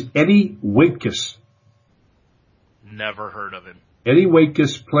name was Eddie Waitkus. Never heard of him. Eddie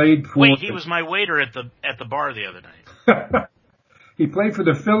Waitkus played for... Wait, he was my waiter at the bar the other night. He played for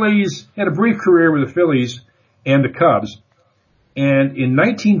the Phillies, had a brief career with the Phillies and the Cubs. And in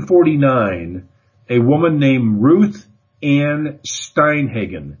 1949, a woman named Ruth Ann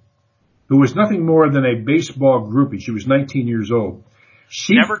Steinhagen, who was nothing more than a baseball groupie. She was 19 years old.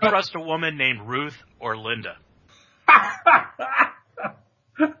 Never trust a woman named Ruth or Linda.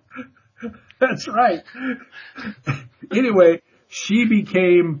 That's right. Anyway, she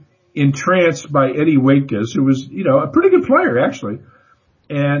became entranced by Eddie Waitkus, who was, a pretty good player, actually.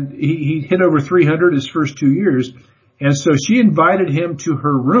 And he hit over 300 his first 2 years. And so she invited him to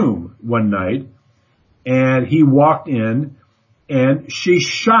her room one night, and he walked in, and she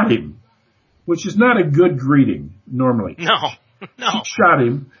shot him, which is not a good greeting normally. No. She shot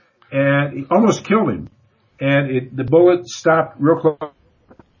him, and he almost killed him. And the bullet stopped real close to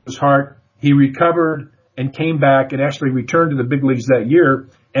his heart. He recovered and came back and actually returned to the big leagues that year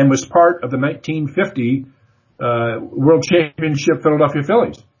and was part of the 1950 World Championship Philadelphia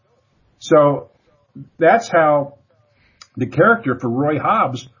Phillies. So that's how the character for Roy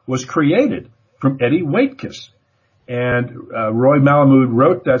Hobbs was created, from Eddie Waitkus. And Roy Malamud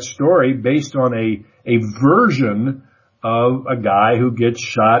wrote that story based on a version of a guy who gets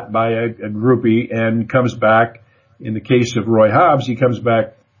shot by a groupie and comes back. In the case of Roy Hobbs, he comes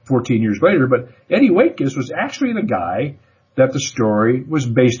back 14 years later. But Eddie Waitkus was actually the guy that the story was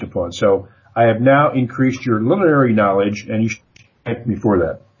based upon. So I have now increased your literary knowledge, and you should thank me for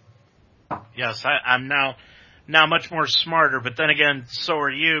that. Yes, I'm now much more smarter, but then again, so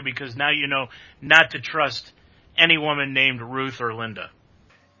are you, because now you know not to trust any woman named Ruth or Linda.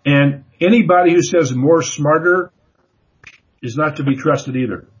 And anybody who says more smarter is not to be trusted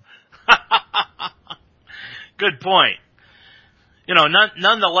either. Good point.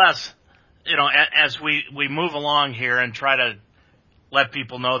 Nonetheless, as we move along here and try to let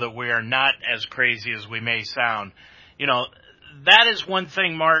people know that we are not as crazy as we may sound. That is one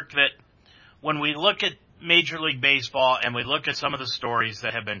thing, Mark, that when we look at Major League Baseball and we look at some of the stories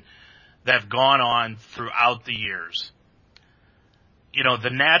that have gone on throughout the years, The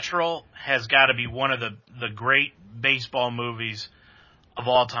Natural has got to be one of the great baseball movies of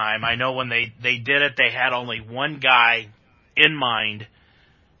all time. I know when they did it, they had only one guy in mind,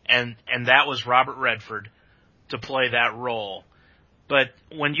 and that was Robert Redford to play that role. But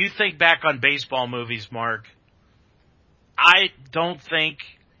when you think back on baseball movies, Mark, I don't think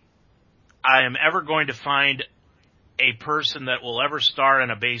I am ever going to find a person that will ever star in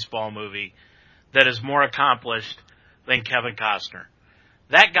a baseball movie that is more accomplished than Kevin Costner.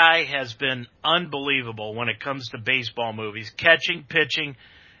 That guy has been unbelievable when it comes to baseball movies, catching, pitching,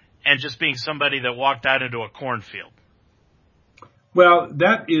 and just being somebody that walked out into a cornfield. Well,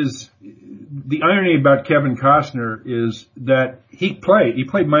 that is the irony about Kevin Costner is that he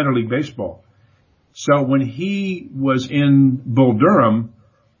played minor league baseball. So when he was in Bull Durham,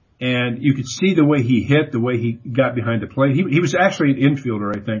 and you could see the way he hit, the way he got behind the plate. He was actually an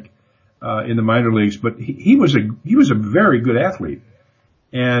infielder, I think, in the minor leagues, but he was a very good athlete.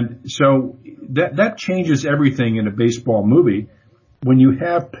 And so that changes everything in a baseball movie when you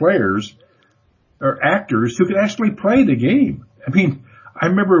have players or actors who can actually play the game. I mean, I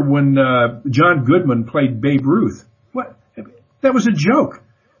remember when John Goodman played Babe Ruth. That was a joke.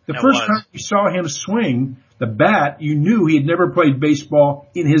 The first time you saw him swing the bat, you knew he had never played baseball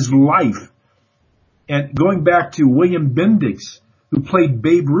in his life. And going back to William Bendix, who played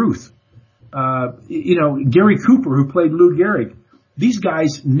Babe Ruth, Gary Cooper, who played Lou Gehrig, these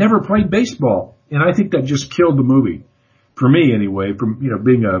guys never played baseball. And I think that just killed the movie. For me, anyway, from,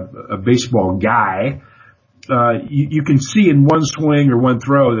 being a baseball guy, you can see in one swing or one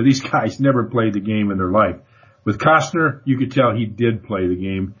throw that these guys never played the game in their life. With Costner, you could tell he did play the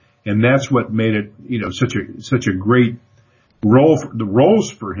game, and that's what made it, such a great role. The roles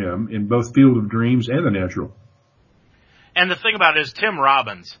for him in both Field of Dreams and The Natural. And the thing about it is, Tim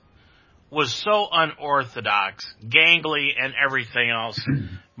Robbins was so unorthodox, gangly, and everything else.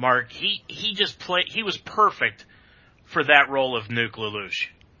 Mark, he just played. He was perfect for that role of Nuke LaLoosh.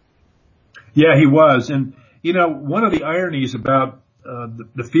 Yeah, he was, and one of the ironies about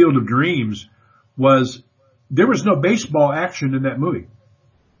the Field of Dreams was there was no baseball action in that movie,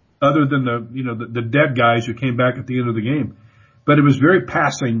 other than the dead guys who came back at the end of the game. But it was very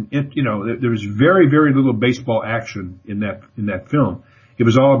passing. There was very, very little baseball action in that film. It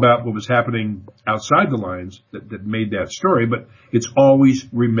was all about what was happening outside the lines that made that story. But it's always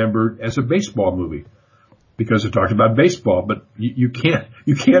remembered as a baseball movie because it talked about baseball. But you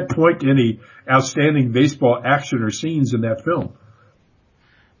can't point to any outstanding baseball action or scenes in that film.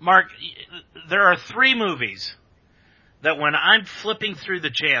 Mark, there are 3 movies that when I'm flipping through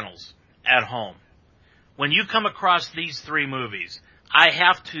the channels at home, when you come across these 3 movies, I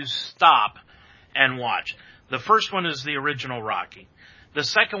have to stop and watch. The first one is the original Rocky. The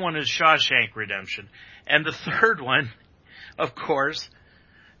second one is Shawshank Redemption. And the third one, of course,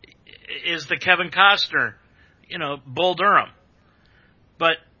 is the Kevin Costner, Bull Durham.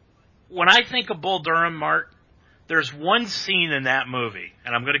 But when I think of Bull Durham, Mark, there's one scene in that movie,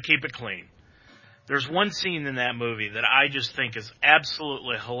 and I'm going to keep it clean. There's one scene in that movie that I just think is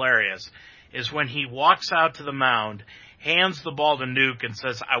absolutely hilarious, is when he walks out to the mound, hands the ball to Nuke, and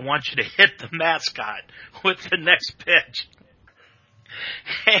says, "I want you to hit the mascot with the next pitch."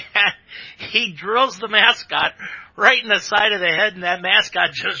 And he drills the mascot right in the side of the head, and that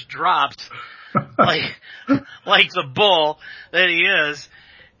mascot just drops like the bull that he is.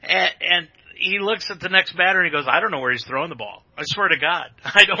 And he looks at the next batter and he goes, "I don't know where he's throwing the ball. I swear to God,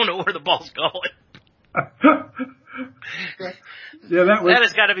 I don't know where the ball's going." Yeah, that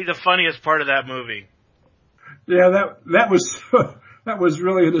has got to be the funniest part of that movie. Yeah, that was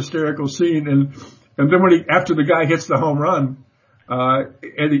really an hysterical scene. And then after the guy hits the home run,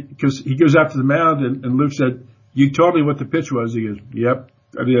 because he goes out to the mound and Luke said, "You told me what the pitch was." He goes, "Yep,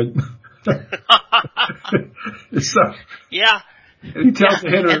 I did." So, yeah. And he tells the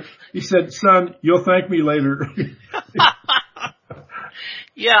hitter, he said, "Son, you'll thank me later."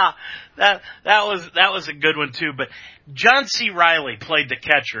 Yeah, that was a good one too. But John C. Reilly played the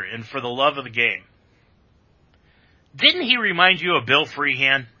catcher in For the Love of the Game. Didn't he remind you of Bill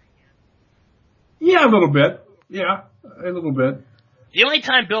Freehan? Yeah, a little bit. Yeah, a little bit. The only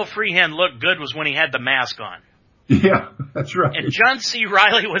time Bill Freehan looked good was when he had the mask on. Yeah, that's right. And John C.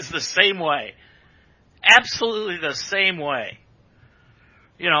 Reilly was the same way. Absolutely the same way.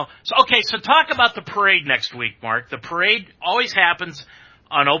 So talk about the parade next week, Mark. The parade always happens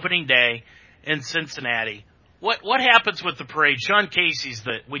on opening day in Cincinnati. What happens with the parade? Sean Casey's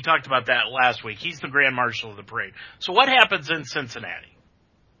we talked about that last week. He's the Grand Marshal of the parade. So what happens in Cincinnati?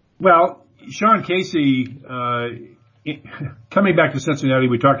 Well, Sean Casey, coming back to Cincinnati,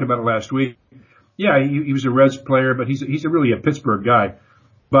 we talked about it last week. Yeah, he was a Reds player, but he's really a Pittsburgh guy.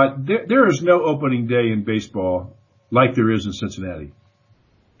 But there is no opening day in baseball like there is in Cincinnati.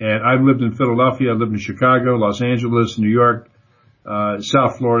 And I've lived in Philadelphia, I've lived in Chicago, Los Angeles, New York,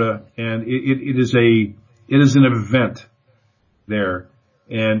 South Florida, and it is an event there.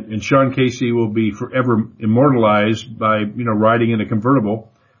 And Sean Casey will be forever immortalized by, riding in a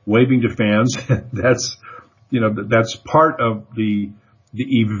convertible, waving to fans. That's part of the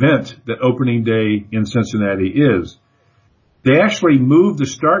event that opening day in Cincinnati is. They actually moved the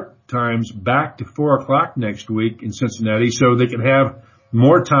start times back to 4:00 next week in Cincinnati so they could have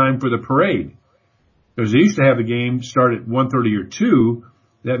more time for the parade. Because they used to have the game start at 1:30 or 2.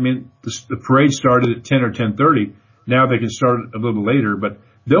 That meant the parade started at 10 or 10:30. Now they can start a little later, but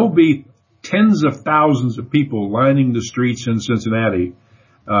there'll be tens of thousands of people lining the streets in Cincinnati,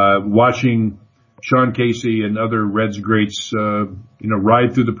 watching Sean Casey and other Reds greats,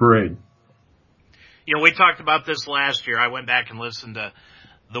 ride through the parade. We talked about this last year. I went back and listened to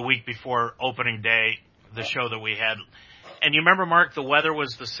the week before opening day, the show that we had. And you remember, Mark, the weather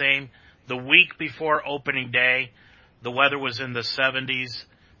was the same. The week before opening day, the weather was in the 70s,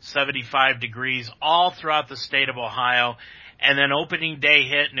 75 degrees, all throughout the state of Ohio. And then opening day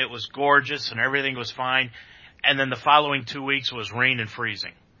hit, and it was gorgeous, and everything was fine. And then the following 2 weeks was rain and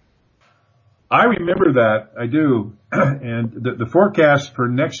freezing. I remember that. I do. And the forecast for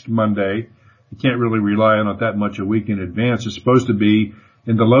next Monday, you can't really rely on it that much a week in advance. It's supposed to be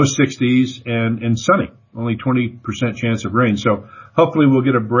in the low 60s and sunny. Only 20% chance of rain. So hopefully we'll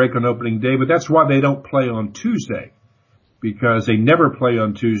get a break on opening day, but that's why they don't play on Tuesday, because they never play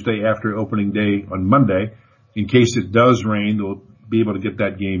on Tuesday after opening day on Monday. In case it does rain, they'll be able to get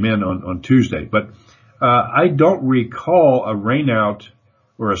that game in on Tuesday. But I don't recall a rain out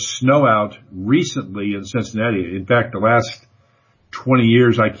or a snow out recently in Cincinnati. In fact, the last 20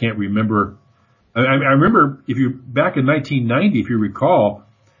 years, I can't remember. I remember back in 1990, if you recall,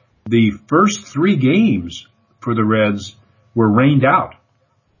 the first 3 games for the Reds were rained out.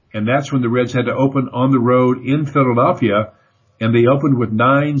 And that's when the Reds had to open on the road in Philadelphia, and they opened with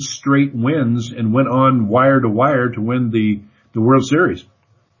 9 straight wins and went on wire to wire to win the World Series.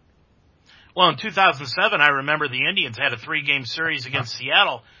 Well, in 2007, I remember the Indians had a 3-game series against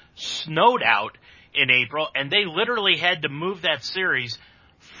Seattle, snowed out in April, and they literally had to move that series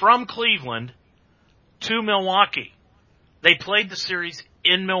from Cleveland to Milwaukee. They played the series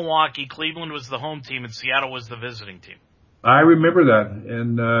in Milwaukee. Cleveland was the home team, and Seattle was the visiting team. I remember that,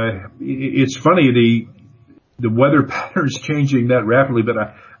 and it's funny, the weather patterns changing that rapidly, but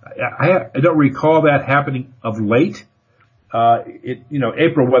I don't recall that happening of late.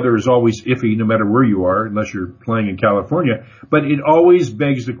 April weather is always iffy no matter where you are, unless you're playing in California. But it always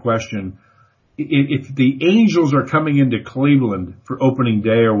begs the question, if the Angels are coming into Cleveland for opening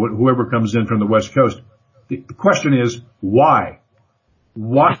day or whoever comes in from the West Coast, the question is, why?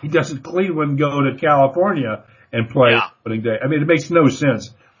 Why doesn't Cleveland go to California and play opening day? I mean, it makes no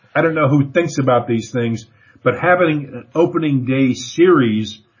sense. I don't know who thinks about these things, but having an opening day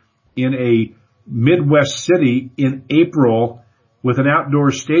series in a Midwest city in April with an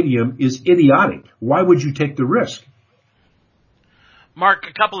outdoor stadium is idiotic. Why would you take the risk? Mark,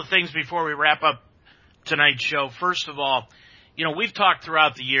 a couple of things before we wrap up tonight's show. First of all, we've talked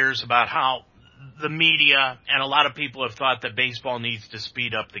throughout the years about how the media and a lot of people have thought that baseball needs to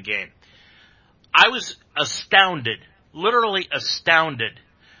speed up the game. I was astounded, literally astounded,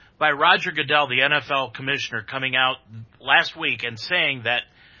 by Roger Goodell, the NFL commissioner, coming out last week and saying that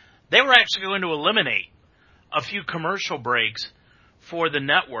they were actually going to eliminate a few commercial breaks for the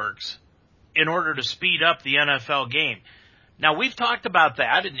networks in order to speed up the NFL game. Now, we've talked about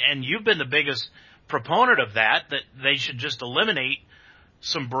that, and you've been the biggest proponent of that they should just eliminate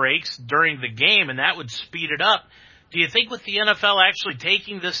some breaks during the game, and that would speed it up. Do you think with the NFL actually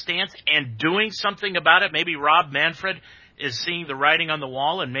taking this stance and doing something about it, maybe Rob Manfred is seeing the writing on the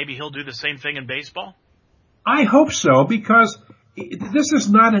wall, and maybe he'll do the same thing in baseball? I hope so, because this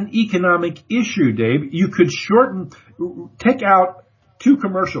is not an economic issue, Dave. You could take out 2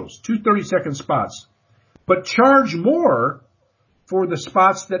 commercials, 2 30-second spots, but charge more for the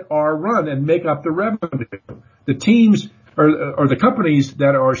spots that are run and make up the revenue. The teams or the companies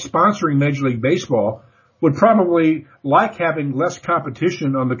that are sponsoring Major League Baseball would probably like having less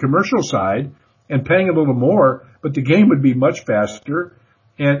competition on the commercial side and paying a little more, but the game would be much faster.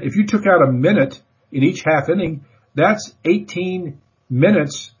 And if you took out a minute in each half inning, that's 18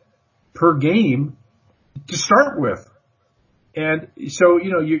 minutes per game to start with. And so,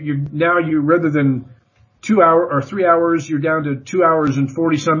 you're rather than 2 hour or 3 hours, you're down to 2 hours and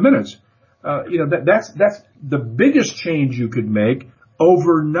 40 some minutes. That's the biggest change you could make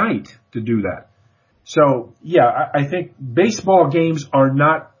overnight to do that. So yeah, I think baseball games are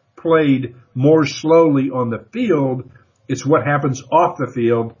not played more slowly on the field. It's what happens off the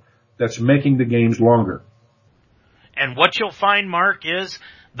field that's making the games longer. And what you'll find, Mark, is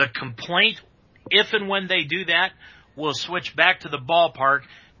the complaint, if and when they do that, will switch back to the ballpark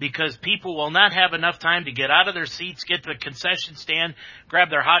because people will not have enough time to get out of their seats, get to the concession stand, grab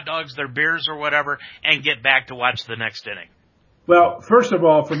their hot dogs, their beers or whatever, and get back to watch the next inning. Well, first of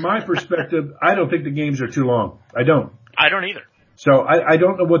all, from my perspective, I don't think the games are too long. I don't. I don't either. So I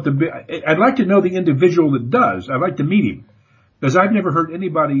don't know I'd like to know the individual that does. I'd like to meet him because I've never heard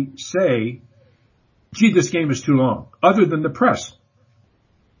anybody say, gee, this game is too long, other than the press.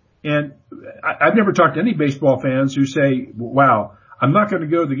 And I've never talked to any baseball fans who say, wow, I'm not going to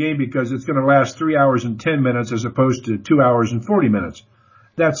go to the game because it's going to last 3 hours and 10 minutes as opposed to 2 hours and 40 minutes.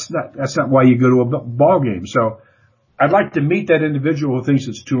 That's not why you go to a ball game. So I'd like to meet that individual who thinks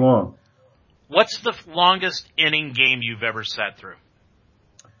it's too long. What's the longest inning game you've ever sat through?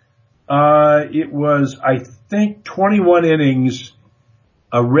 It was, I think, 21 innings,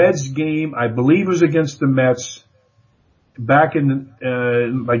 a Reds game, I believe it was against the Mets, back in,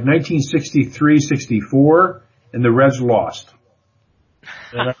 1963, 64, and the Reds lost.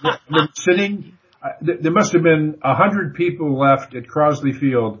 And I remember sitting, there must have been 100 people left at Crosley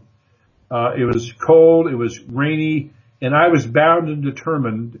Field. It was cold, it was rainy, and I was bound and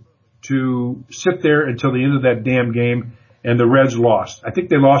determined to sit there until the end of that damn game, and the Reds lost. I think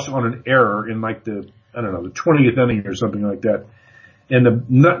they lost on an error in the 20th inning or something like that. And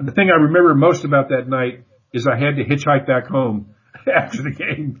the thing I remember most about that night is I had to hitchhike back home after the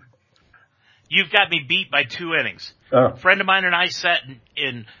game. You've got me beat by 2 innings. A friend of mine and I sat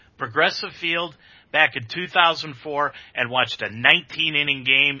in Progressive Field back in 2004 and watched a 19-inning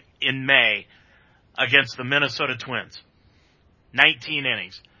game in May against the Minnesota Twins. 19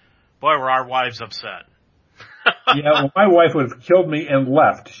 innings. Boy, were our wives upset. Yeah, well, my wife would have killed me and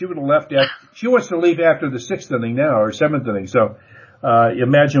left. She would have left. She wants to leave after the 6th inning now, or 7th inning. So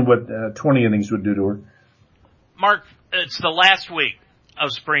imagine what 20 innings would do to her. Mark, it's the last week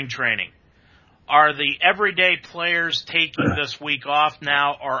of spring training. Are the everyday players taking this week off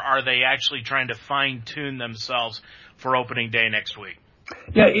now, or are they actually trying to fine-tune themselves for opening day next week?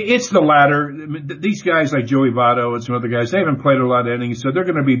 Yeah, it's the latter. These guys like Joey Votto and some other guys, they haven't played a lot of innings, so they're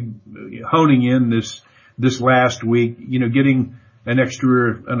going to be honing in this last week, getting an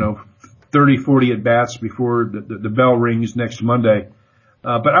extra, 30, 40 at-bats before the bell rings next Monday.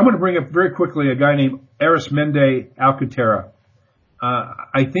 But I'm going to bring up very quickly a guy named Arismendi Alcantara.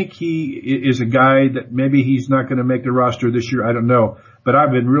 I think he is a guy that maybe he's not going to make the roster this year. I don't know. But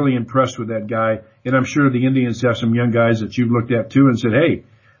I've been really impressed with that guy. And I'm sure the Indians have some young guys that you've looked at too and said, hey,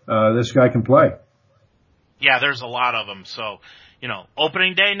 this guy can play. Yeah, there's a lot of them. So,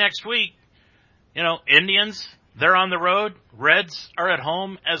 opening day next week, Indians, they're on the road. Reds are at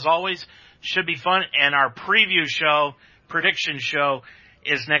home, as always. Should be fun. And our preview show, prediction show,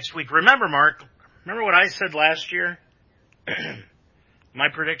 is next week. Remember, Mark, what I said last year? My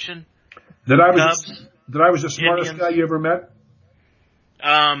prediction? That I was the smartest Indians. guy you ever met?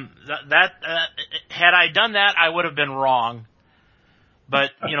 Had I done that, I would have been wrong.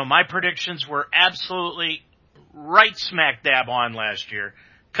 But, my predictions were absolutely right smack dab on last year.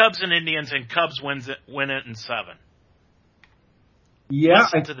 Cubs and Indians, and Cubs win it in 7. Yeah.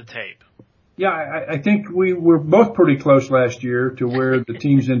 Listen to the tape. Yeah, I think we were both pretty close last year to where the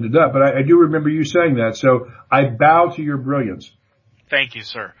teams ended up. But I do remember you saying that. So I bow to your brilliance. Thank you,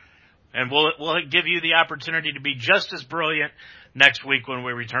 sir. And we'll give you the opportunity to be just as brilliant next week when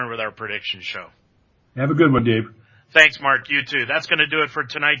we return with our prediction show. Have a good one, Dave. Thanks, Mark. You too. That's going to do it for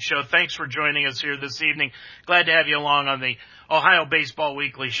tonight's show. Thanks for joining us here this evening. Glad to have you along on the Ohio Baseball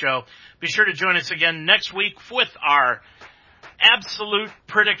Weekly Show. Be sure to join us again next week with our Absolute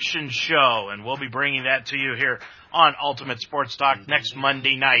Prediction Show, and we'll be bringing that to you here on Ultimate Sports Talk next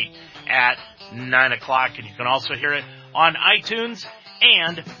Monday night at 9 o'clock. And you can also hear it on iTunes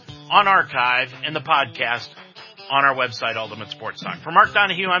and on archive in the podcast on our website, Ultimate Sports Talk. For Mark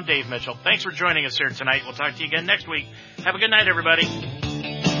Donahue, I'm Dave Mitchell. Thanks for joining us here tonight. We'll talk to you again next week. Have a good night, everybody.